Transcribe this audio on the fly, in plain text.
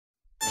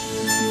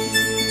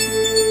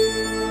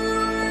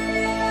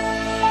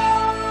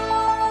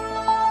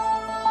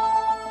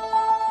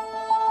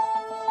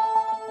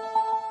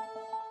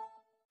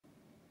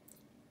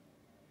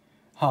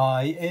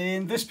Hi,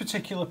 in this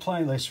particular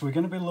playlist we're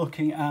going to be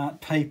looking at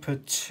paper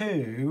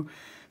 2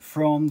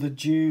 from the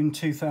June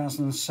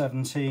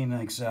 2017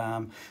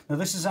 exam. Now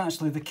this is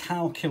actually the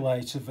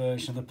calculator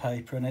version of the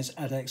paper and it's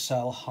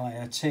Edexcel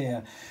higher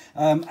tier.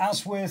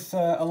 As with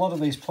a lot of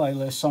these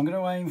playlists, I'm going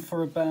to aim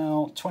for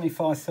about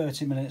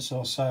 25-30 minutes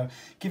or so,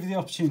 give you the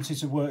opportunity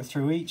to work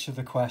through each of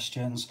the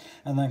questions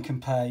and then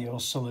compare your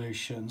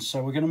solutions.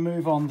 So we're going to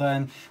move on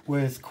then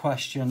with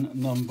question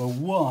number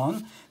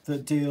 1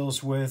 that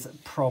deals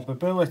with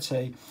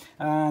probability,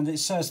 and it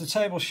says the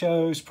table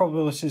shows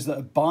probabilities that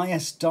a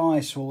biased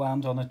dice will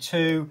land on a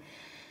 2,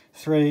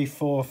 3,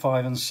 4,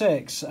 5 and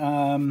 6.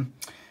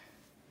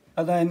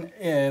 And then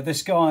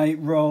this guy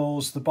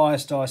rolls the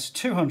biased dice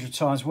 200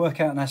 times, work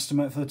out an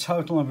estimate for the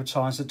total number of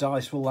times the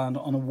dice will land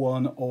on a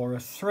 1 or a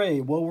 3.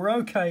 Well, we're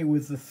okay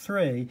with the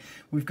 3,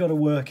 we've got to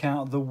work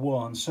out the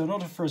 1. So in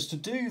order for us to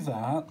do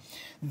that,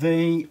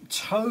 the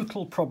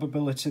total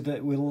probability that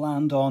it will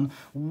land on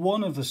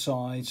one of the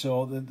sides,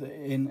 or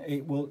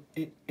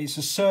it's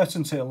a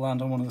certainty it'll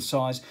land on one of the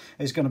sides,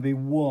 is going to be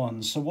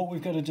 1. So what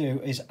we've got to do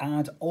is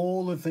add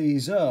all of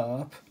these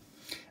up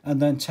and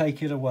then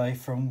take it away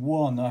from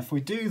 1. Now, if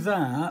we do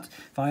that,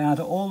 if I add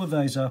all of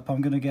those up,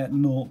 I'm going to get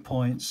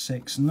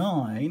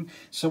 0.69.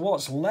 So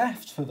what's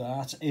left for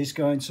that is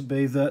going to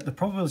be that the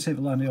probability of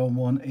it landing on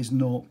 1 is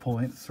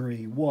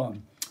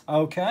 0.31.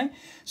 Okay,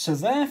 so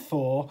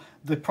therefore,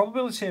 the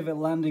probability of it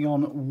landing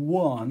on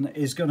 1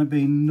 is going to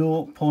be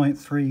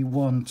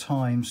 0.31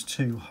 times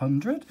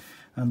 200,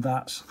 and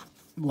that's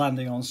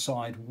landing on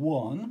side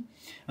 1,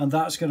 and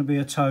that's going to be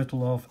a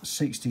total of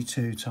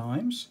 62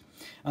 times.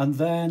 And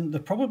then the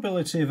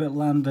probability of it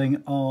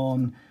landing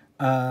on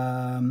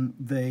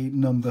the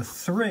number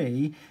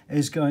 3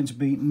 is going to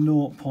be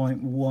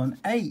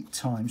 0.18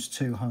 times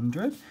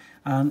 200.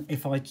 And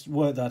if I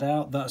work that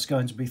out, that's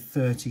going to be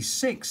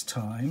 36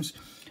 times.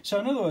 So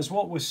in other words,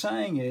 what we're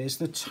saying is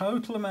the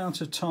total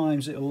amount of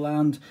times it will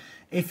land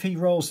if he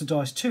rolls the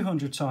dice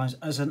 200 times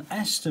as an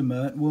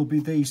estimate will be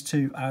these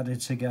two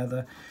added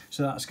together.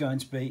 So that's going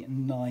to be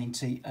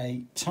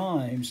 98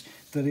 times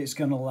that it's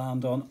going to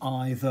land on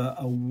either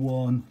a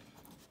 1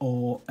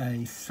 or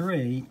a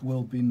 3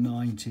 will be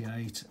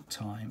 98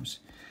 times.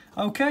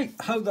 Okay,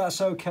 hope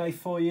that's okay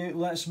for you.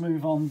 Let's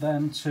move on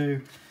then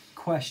to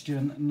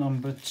question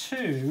number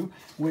 2,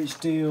 which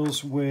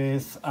deals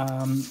with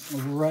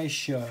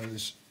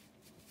ratios.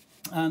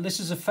 And this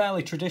is a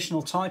fairly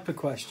traditional type of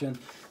question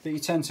that you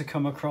tend to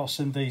come across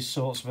in these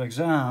sorts of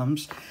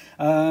exams.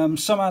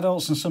 Some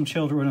adults and some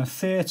children were in a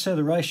theatre.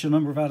 The ratio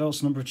number of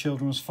adults and number of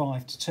children was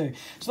 5 to 2.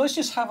 So let's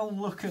just have a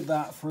look at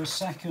that for a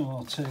second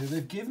or two.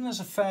 They've given us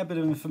a fair bit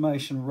of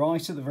information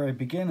right at the very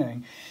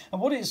beginning.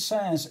 And what it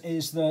says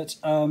is that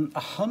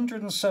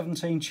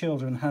 117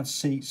 children had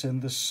seats in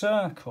the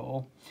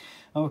circle.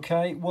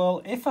 Okay,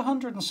 well, if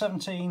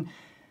 117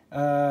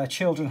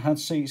 children had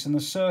seats in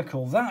the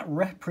circle, that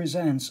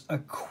represents a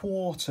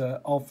quarter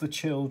of the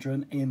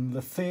children in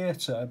the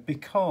theatre,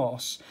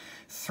 because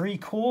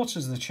 3/4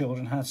 of the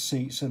children had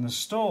seats in the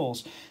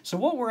stalls. So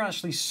what we're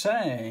actually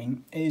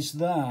saying is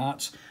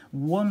that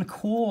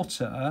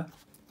 1/4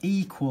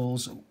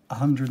 equals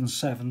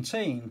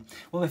 117.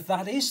 Well, if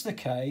that is the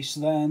case,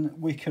 then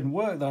we can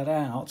work that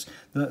out,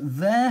 that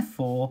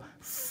therefore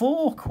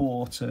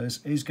 4/4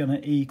 is going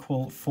to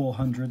equal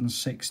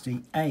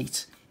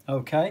 468.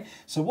 Okay,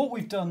 so what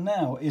we've done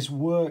now is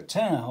worked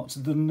out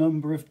the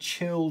number of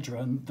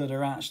children that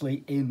are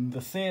actually in the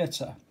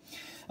theatre.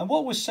 And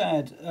what was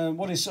said,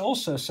 what is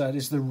also said,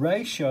 is the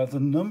ratio of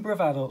the number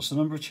of adults to the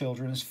number of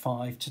children is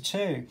 5 to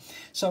 2.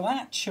 So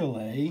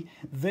actually,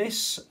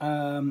 this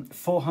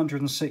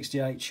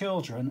 468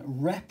 children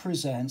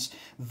represents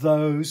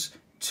those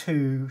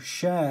 2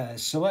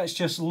 shares. So let's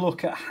just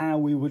look at how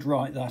we would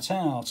write that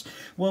out.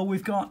 Well,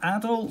 we've got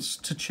adults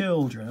to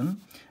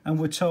children, and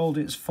we're told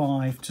it's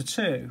 5 to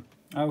 2.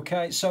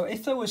 Okay, so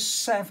if there was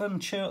 7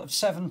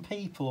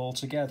 people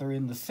altogether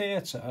in the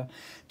theatre,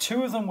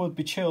 2 of them would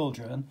be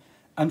children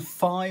and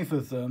 5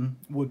 of them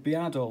would be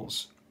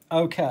adults.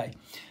 Okay,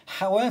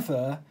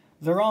 however,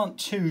 there aren't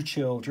 2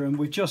 children,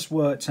 we've just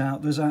worked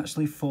out there's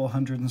actually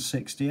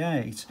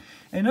 468.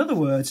 In other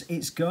words,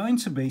 it's going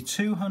to be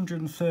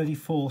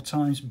 234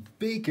 times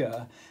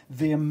bigger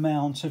the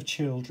amount of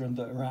children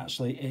that are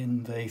actually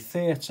in the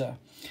theatre.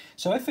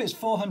 So if it's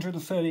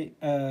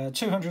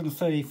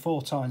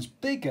 234 times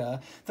bigger,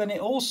 then it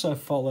also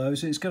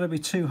follows it's going to be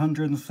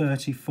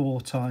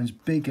 234 times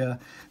bigger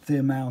the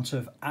amount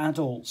of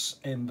adults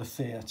in the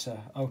theatre.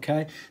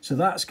 Okay, so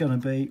that's going to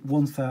be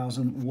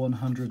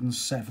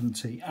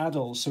 1,170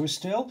 adults. So we're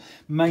still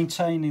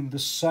maintaining the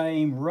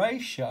same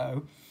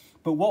ratio,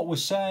 but what we're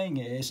saying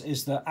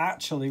is that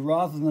actually,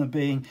 rather than there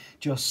being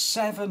just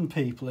 7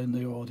 people in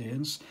the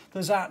audience,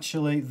 there's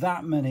actually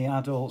that many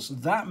adults,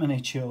 that many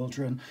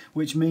children,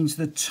 which means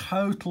the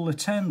total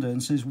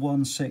attendance is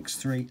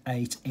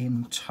 1638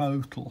 in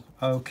total.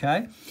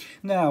 Okay,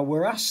 now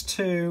we're asked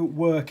to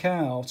work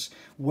out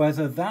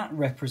whether that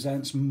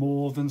represents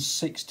more than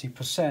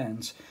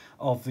 60%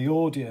 of the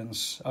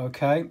audience,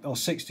 okay, or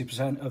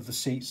 60% of the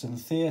seats in the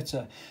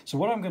theatre. So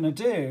what I'm going to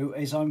do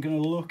is I'm going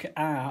to look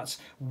at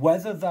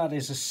whether that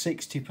is a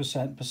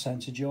 60%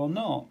 percentage or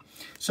not.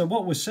 So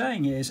what we're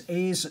saying is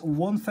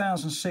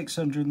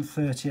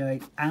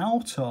 1,638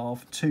 out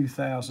of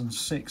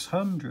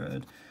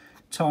 2,600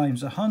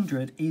 times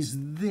 100, is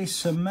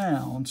this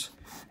amount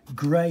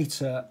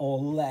greater or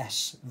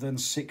less than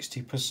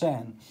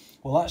 60%?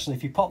 Well, actually,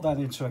 if you pop that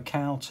into a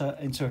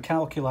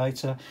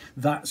calculator,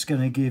 that's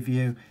going to give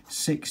you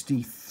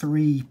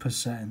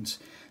 63%.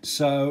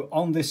 So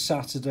on this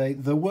Saturday,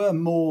 there were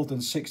more than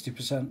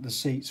 60% of the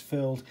seats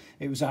filled.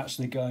 It was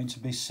actually going to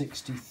be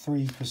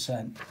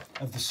 63%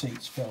 of the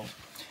seats filled.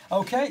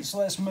 Okay, so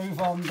let's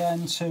move on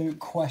then to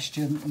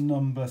question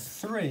number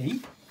 3.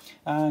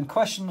 And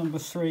question number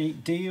 3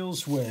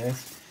 deals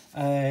with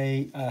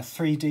a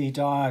 3D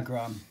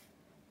diagram.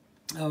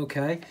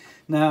 Okay,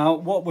 now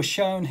what we're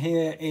shown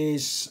here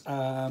is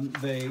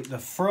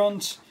the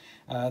front,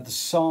 the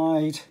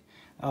side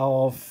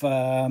of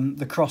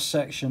the cross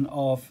section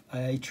of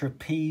a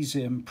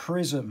trapezoidal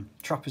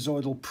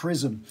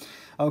prism.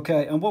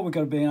 Okay, and what we're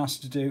going to be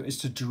asked to do is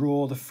to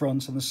draw the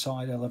front and the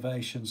side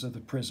elevations of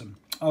the prism.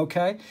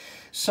 Okay,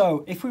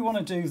 so if we want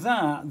to do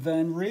that,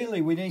 then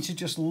really we need to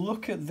just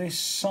look at this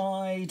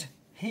side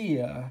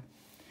here.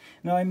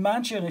 Now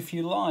imagine, if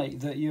you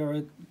like, that you're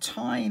a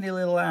tiny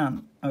little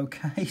ant,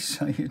 okay?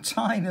 So you're a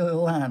tiny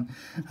little ant,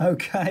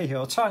 okay,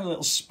 or a tiny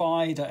little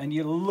spider, and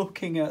you're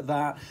looking at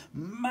that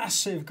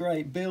massive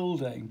great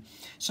building.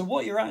 So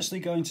what you're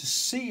actually going to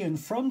see in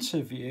front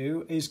of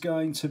you is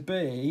going to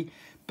be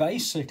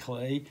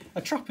basically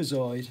a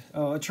trapezoid,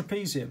 or a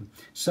trapezium.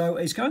 So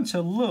it's going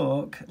to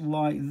look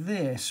like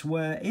this,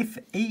 where if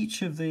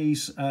each of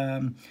these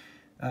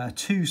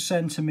 2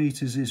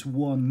 centimetres is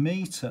 1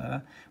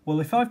 metre, well,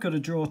 if I've got to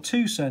draw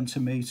 2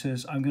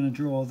 centimetres, I'm going to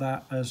draw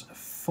that as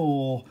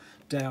 4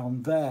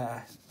 down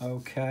there,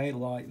 okay,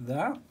 like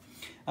that.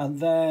 And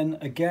then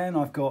again,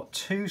 I've got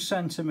 2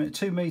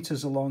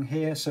 metres along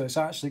here, so it's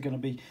actually going to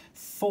be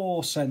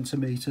 4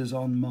 centimetres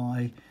on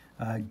my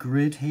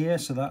grid here,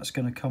 so that's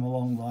going to come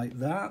along like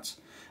that.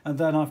 And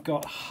then I've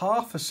got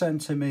 0.5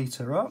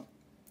 centimetre up,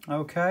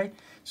 okay,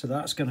 so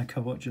that's going to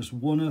come up just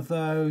one of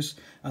those,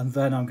 and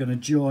then I'm going to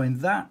join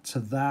that to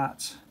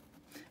that,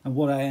 and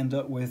what I end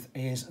up with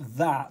is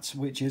that,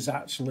 which is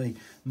actually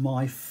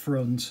my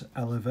front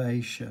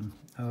elevation.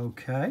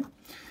 Okay,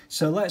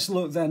 so let's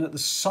look then at the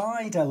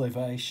side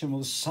elevation. Well,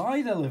 the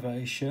side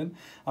elevation,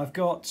 I've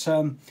got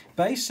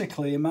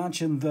basically,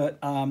 imagine that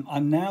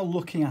I'm now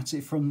looking at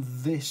it from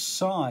this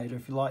side, or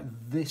if you like,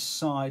 this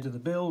side of the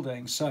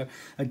building. So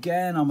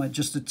again, I'm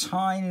just a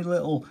tiny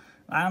little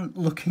ant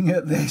looking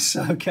at this,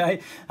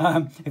 okay?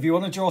 If you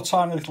want to draw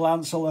tiny little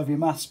ants all over your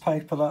maths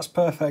paper, that's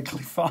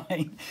perfectly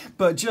fine.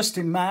 But just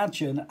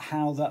imagine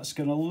how that's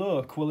going to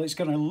look. Well, it's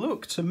going to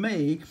look to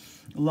me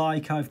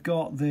like I've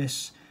got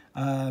this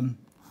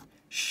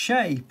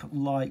shape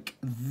like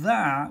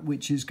that,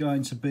 which is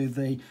going to be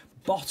the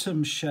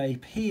bottom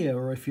shape here,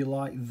 or if you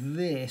like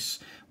this,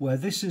 where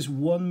this is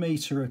 1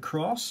 metre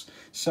across.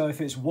 So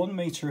if it's 1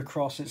 metre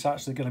across, it's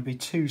actually going to be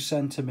 2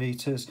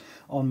 centimetres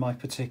on my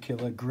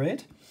particular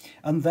grid.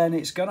 And then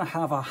it's going to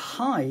have a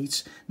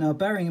height, now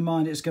bearing in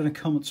mind it's going to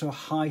come up to a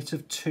height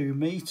of 2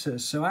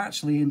 metres. So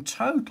actually in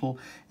total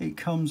it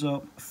comes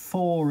up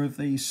 4 of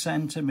these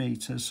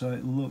centimetres, so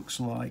it looks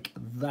like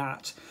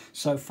that.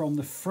 So from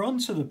the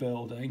front of the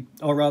building,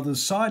 or rather the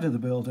side of the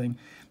building,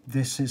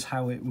 this is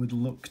how it would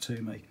look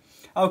to me.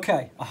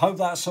 Okay, I hope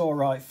that's all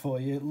right for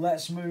you.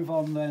 Let's move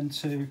on then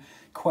to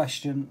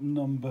question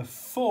number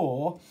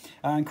 4.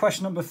 And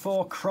question number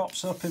 4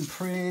 crops up in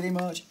pretty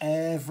much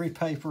every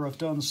paper I've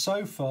done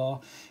so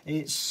far.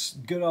 It's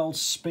good old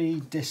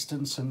speed,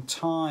 distance and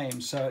time.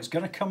 So it's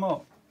going to come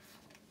up.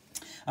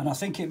 And I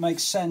think it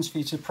makes sense for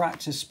you to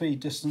practice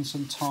speed, distance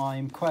and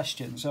time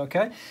questions,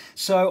 okay?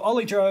 So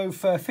Ollie drove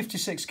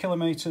 56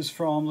 kilometres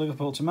from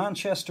Liverpool to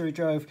Manchester. He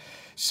drove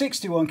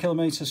 61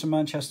 kilometres from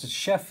Manchester to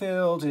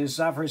Sheffield.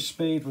 His average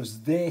speed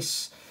was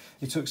this.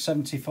 It took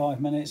 75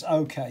 minutes.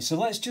 Okay, so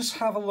let's just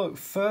have a look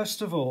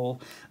first of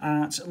all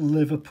at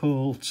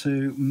Liverpool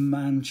to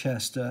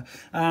Manchester.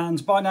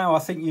 And by now I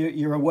think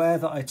you're aware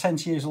that I tend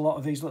to use a lot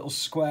of these little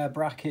square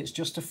brackets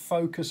just to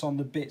focus on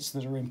the bits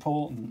that are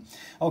important.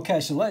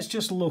 Okay, so let's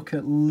just look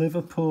at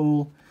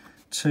Liverpool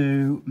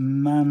to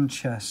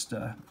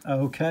Manchester.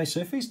 Okay, so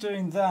if he's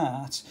doing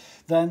that,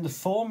 then the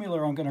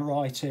formula I'm going to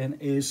write in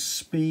is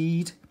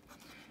speed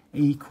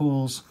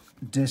equals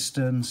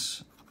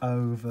distance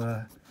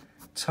over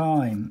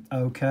time.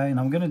 Okay, and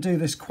I'm going to do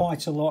this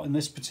quite a lot in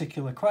this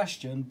particular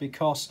question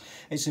because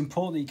it's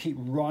important that you keep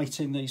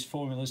writing these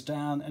formulas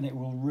down and it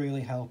will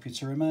really help you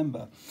to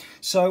remember.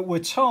 So we're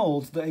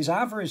told that his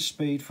average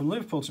speed from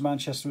Liverpool to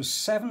Manchester was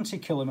 70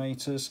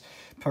 kilometres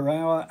per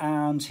hour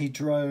and he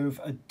drove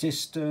a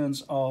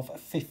distance of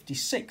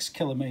 56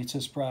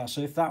 kilometres per hour.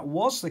 So if that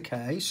was the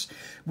case,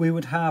 we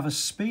would have a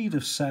speed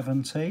of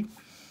 70,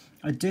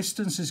 a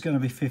distance is going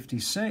to be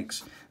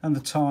 56 and the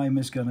time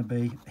is going to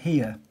be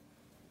here.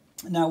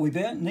 Now, we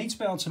need to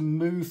be able to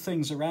move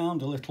things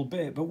around a little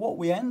bit, but what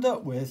we end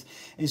up with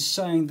is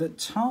saying that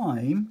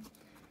time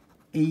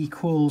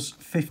equals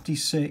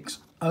 56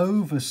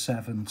 over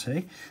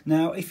 70.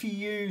 Now, if you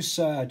use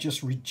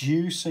just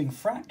reducing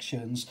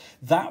fractions,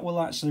 that will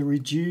actually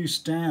reduce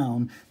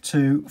down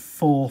to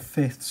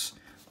 4/5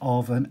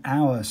 of an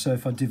hour. So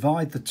if I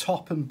divide the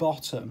top and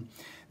bottom,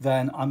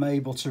 then I'm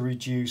able to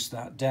reduce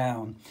that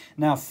down.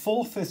 Now,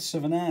 4/5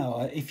 of an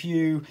hour, if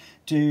you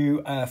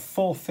do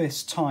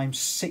 4/5 times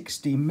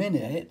 60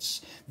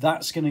 minutes,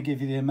 that's going to give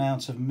you the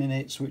amount of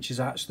minutes which is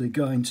actually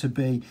going to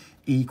be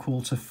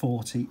equal to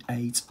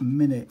 48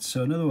 minutes.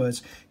 So in other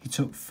words, he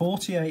took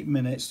 48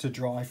 minutes to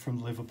drive from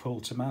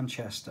Liverpool to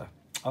Manchester.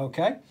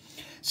 Okay,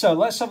 so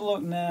let's have a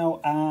look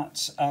now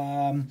at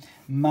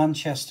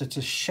Manchester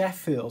to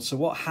Sheffield. So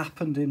what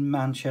happened in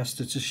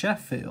Manchester to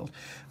Sheffield?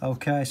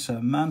 Okay,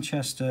 so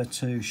Manchester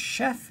to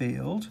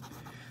Sheffield.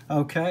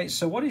 Okay,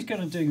 so what he's going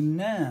to do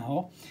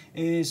now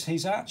is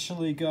he's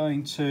actually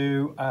going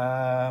to,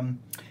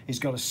 he's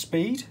got a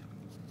speed.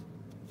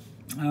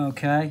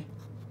 Okay,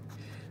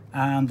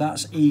 and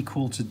that's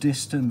equal to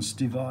distance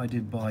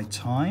divided by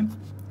time.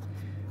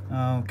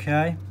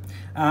 Okay,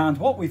 and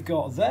what we've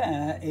got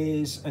there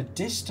is a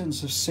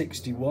distance of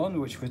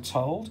 61, which we're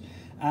told,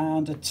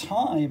 and a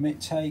time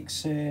it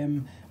takes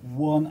him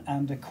 1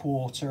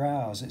 1/4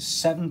 hours. It's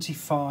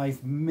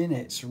 75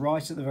 minutes.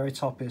 Right at the very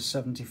top is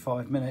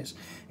 75 minutes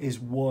is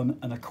 1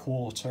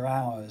 1/4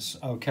 hours.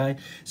 Okay,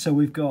 so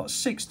we've got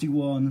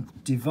 61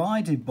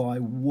 divided by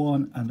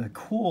 1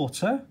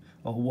 1/4,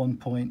 or 1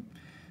 point.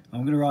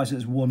 I'm going to write it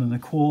as 1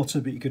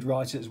 1/4, but you could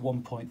write it as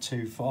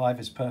 1.25.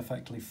 It's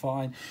perfectly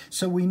fine.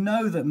 So we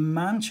know that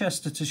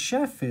Manchester to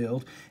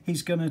Sheffield,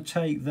 he's going to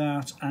take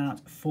that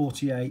at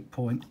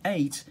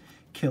 48.8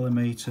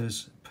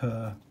 kilometres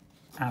per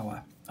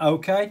hour.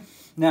 Okay,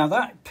 now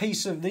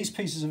these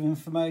pieces of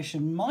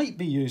information might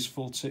be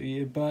useful to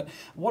you, but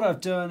what I've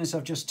done is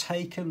I've just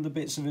taken the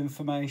bits of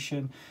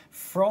information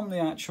from the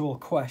actual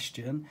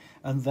question,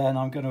 and then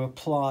I'm going to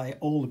apply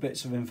all the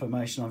bits of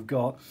information I've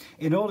got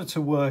in order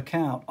to work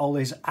out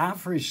Ollie's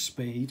average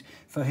speed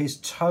for his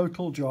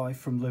total drive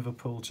from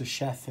Liverpool to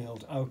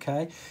Sheffield.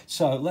 Okay,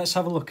 so let's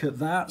have a look at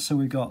that. So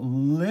we've got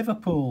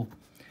Liverpool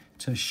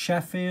to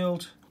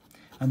Sheffield.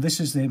 And this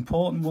is the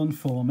important one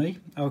for me,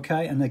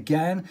 okay? And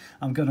again,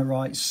 I'm going to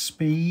write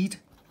speed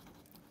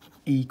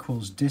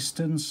equals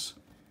distance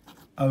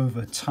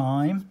over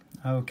time,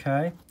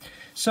 okay?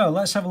 So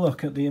let's have a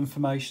look at the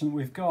information that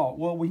we've got.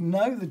 Well, we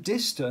know the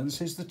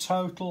distance is the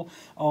total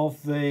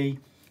of the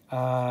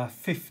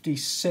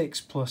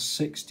 56 plus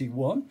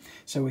 61.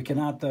 So we can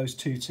add those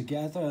two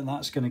together, and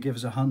that's going to give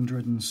us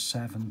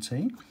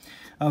 170.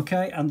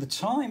 Okay, and the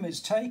time it's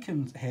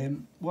taken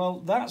him, well,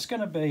 that's going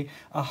to be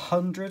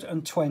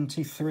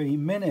 123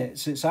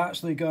 minutes. It's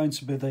actually going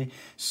to be the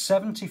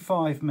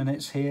 75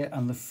 minutes here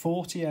and the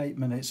 48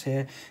 minutes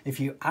here. If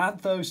you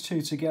add those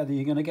two together,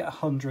 you're going to get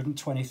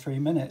 123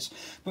 minutes.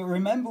 But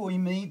remember, we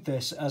need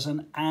this as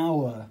an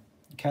hour.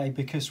 Okay,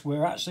 because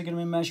we're actually going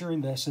to be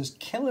measuring this as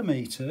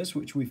kilometres,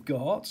 which we've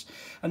got,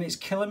 and it's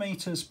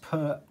kilometres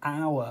per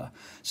hour.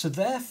 So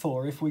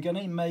therefore, if we're going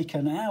to make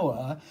an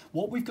hour,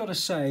 what we've got to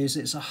say is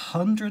it's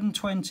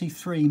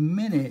 123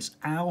 minutes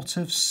out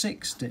of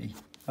 60.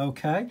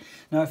 Okay,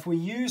 now if we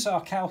use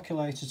our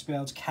calculator to be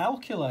able to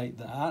calculate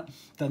that,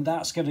 then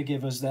that's going to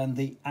give us then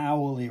the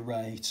hourly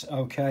rate,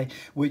 okay,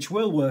 which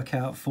will work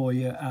out for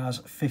you as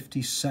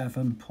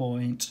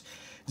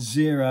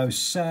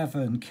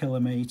 57.07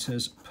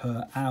 kilometres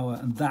per hour,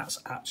 and that's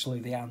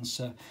actually the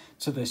answer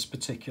to this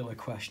particular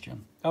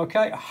question.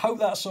 Okay, I hope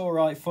that's all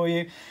right for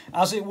you.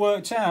 As it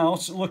worked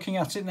out, looking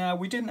at it now,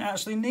 we didn't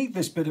actually need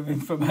this bit of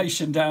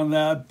information down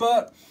there,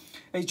 but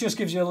it just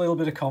gives you a little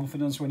bit of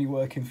confidence when you're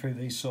working through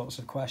these sorts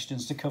of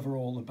questions to cover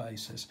all the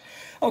bases.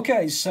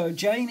 Okay, so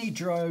Janie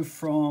drove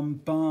from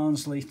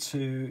Barnsley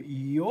to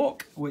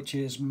York, which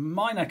is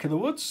my neck of the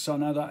woods, so I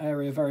know that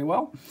area very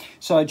well.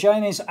 So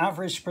Janie's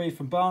average speed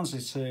from Barnsley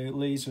to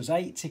Leeds was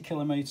 80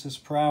 kilometres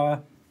per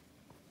hour.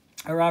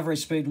 Her average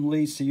speed from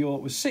Leeds to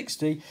York was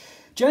 60.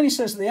 Janie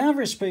says the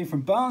average speed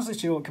from Barnsley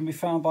to York can be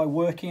found by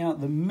working out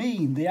the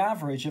mean, the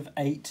average of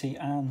 80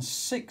 and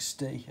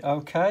 60.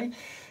 Okay,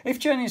 if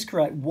Janie is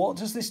correct, what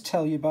does this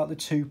tell you about the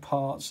two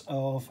parts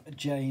of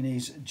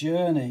Janie's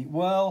journey?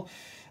 Well,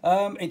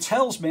 it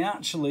tells me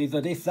actually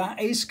that if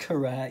that is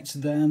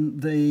correct,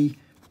 then the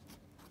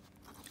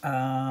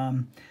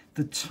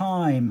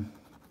time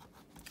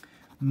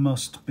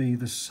must be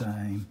the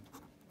same.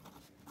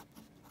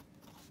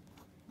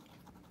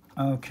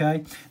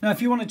 Okay, now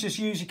if you want to just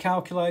use your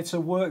calculator,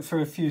 work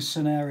through a few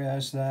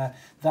scenarios there,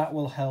 that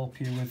will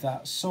help you with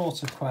that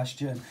sort of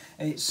question.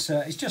 It's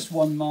just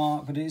 1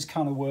 mark, but it is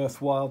kind of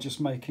worthwhile just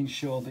making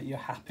sure that you're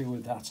happy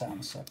with that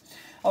answer.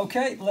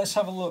 Okay, let's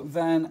have a look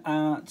then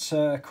at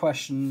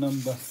question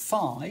number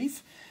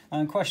 5.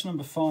 And question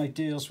number 5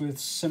 deals with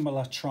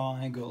similar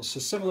triangles.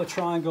 So similar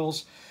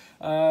triangles,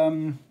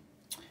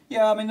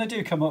 Yeah, I mean, they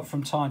do come up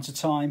from time to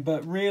time,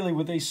 but really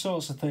with these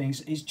sorts of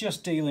things, it's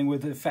just dealing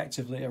with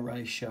effectively a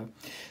ratio.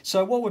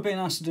 So what we're being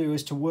asked to do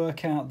is to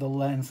work out the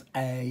length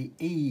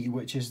AE,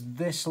 which is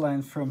this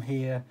length from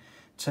here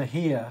to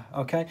here,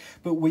 okay?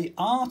 But we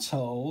are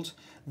told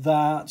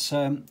that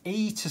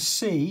E to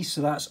C,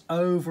 so that's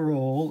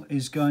overall,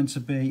 is going to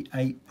be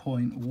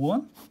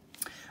 8.1.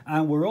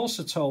 And we're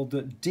also told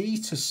that D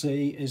to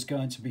C is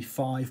going to be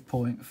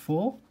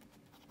 5.4.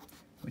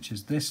 which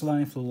is this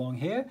length along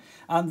here.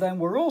 And then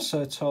we're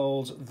also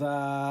told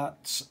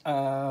that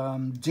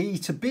D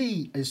to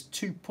B is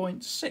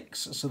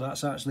 2.6. So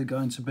that's actually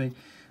going to be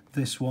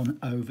this one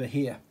over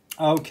here.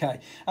 Okay,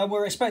 and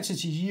we're expected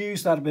to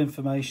use that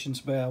information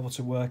to be able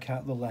to work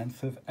out the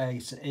length of A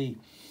to E.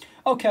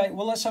 Okay,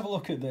 well, let's have a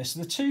look at this.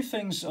 The two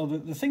things, or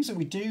the things that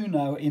we do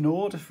know in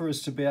order for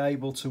us to be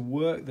able to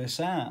work this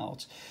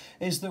out,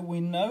 is that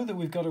we know that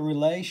we've got a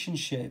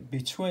relationship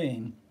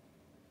between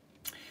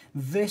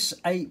this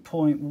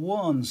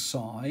 8.1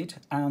 side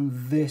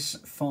and this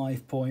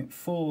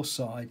 5.4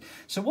 side.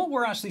 So what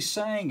we're actually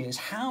saying is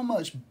how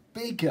much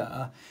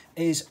bigger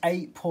is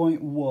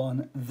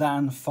 8.1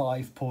 than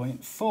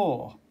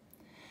 5.4?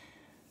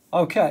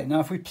 Okay, now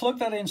if we plug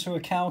that into a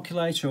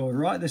calculator or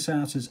write this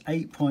out as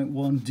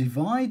 8.1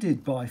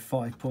 divided by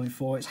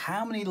 5.4, it's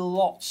how many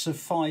lots of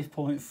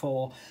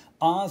 5.4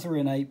 are there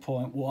in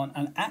 8.1,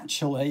 and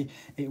actually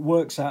it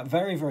works out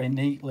very, very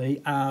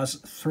neatly as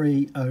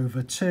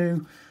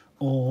 3/2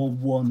 or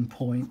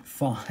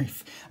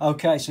 1.5.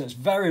 Okay, so it's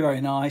very,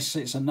 very nice.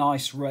 It's a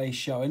nice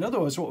ratio. In other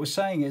words, what we're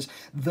saying is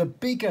the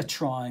bigger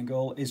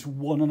triangle is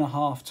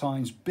 1.5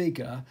 times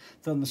bigger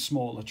than the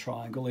smaller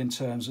triangle in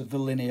terms of the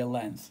linear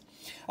length.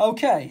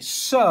 Okay,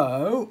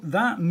 so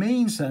that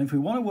means then if we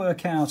want to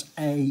work out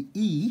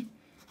AE,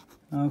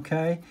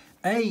 okay,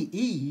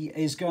 AE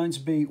is going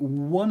to be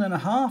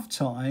 1.5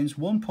 times,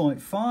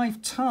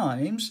 1.5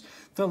 times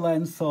the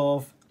length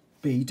of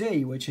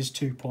BD, which is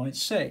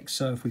 2.6.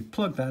 So if we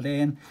plug that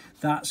in,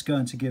 that's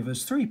going to give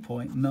us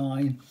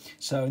 3.9.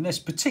 So in this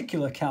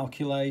particular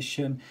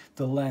calculation,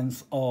 the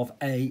length of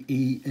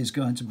AE is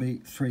going to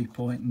be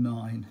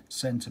 3.9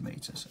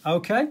 centimeters.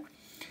 Okay.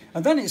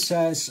 And then it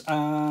says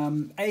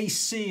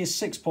AC is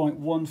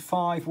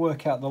 6.15,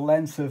 work out the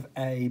length of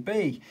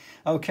AB.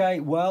 Okay,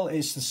 well,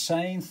 it's the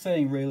same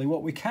thing, really.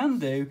 What we can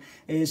do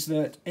is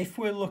that if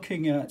we're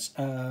looking at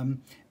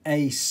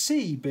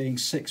AC being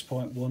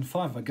 6.15, if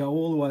I go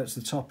all the way up to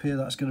the top here,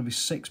 that's going to be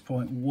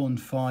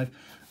 6.15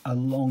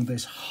 along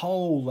this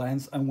whole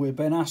length. And we've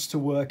been asked to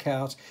work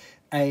out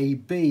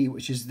AB,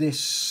 which is this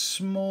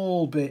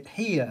small bit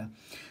here.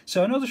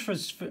 So in order for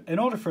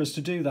us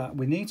to do that,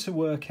 we need to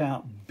work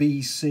out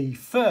BC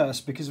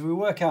first, because if we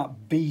work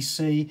out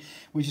BC,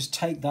 we just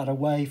take that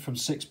away from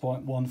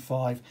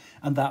 6.15,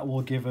 and that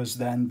will give us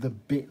then the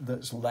bit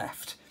that's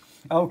left.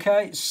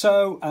 Okay,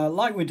 so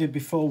like we did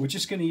before, we're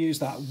just going to use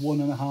that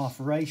 1.5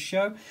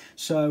 ratio.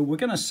 So we're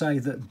going to say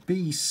that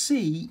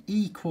BC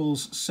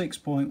equals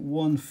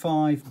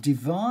 6.15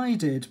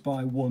 divided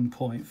by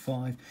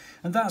 1.5,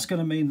 and that's going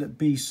to mean that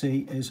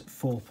BC is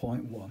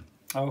 4.1.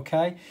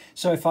 Okay,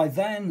 so if I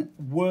then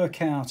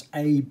work out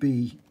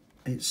AB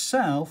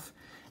itself,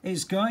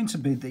 it's going to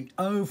be the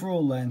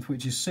overall length,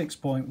 which is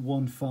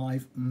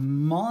 6.15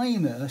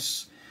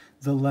 minus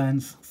the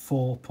length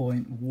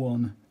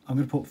 4.1. I'm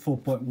going to put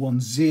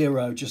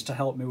 4.10 just to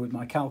help me with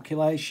my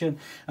calculation,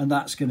 and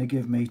that's going to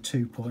give me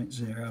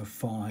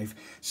 2.05.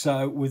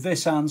 So with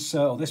this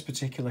answer, or this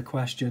particular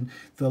question,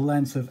 the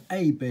length of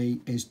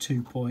AB is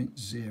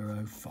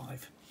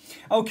 2.05.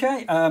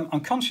 Okay,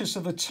 I'm conscious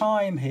of the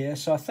time here,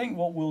 so I think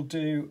what we'll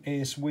do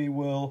is we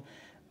will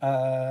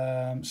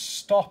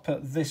stop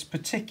at this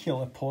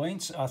particular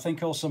point. I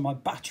think also my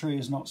battery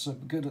is not so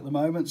good at the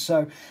moment,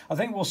 so I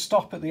think we'll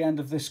stop at the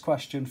end of this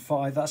question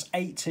 5. That's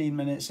 18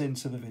 minutes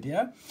into the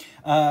video.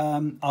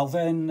 I'll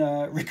then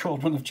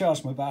record when I've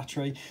charged my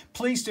battery.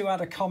 Please do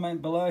add a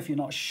comment below if you're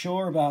not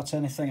sure about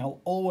anything.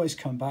 I'll always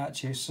come back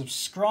to you.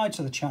 Subscribe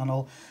to the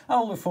channel.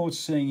 I'll look forward to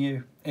seeing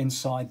you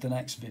inside the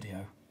next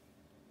video.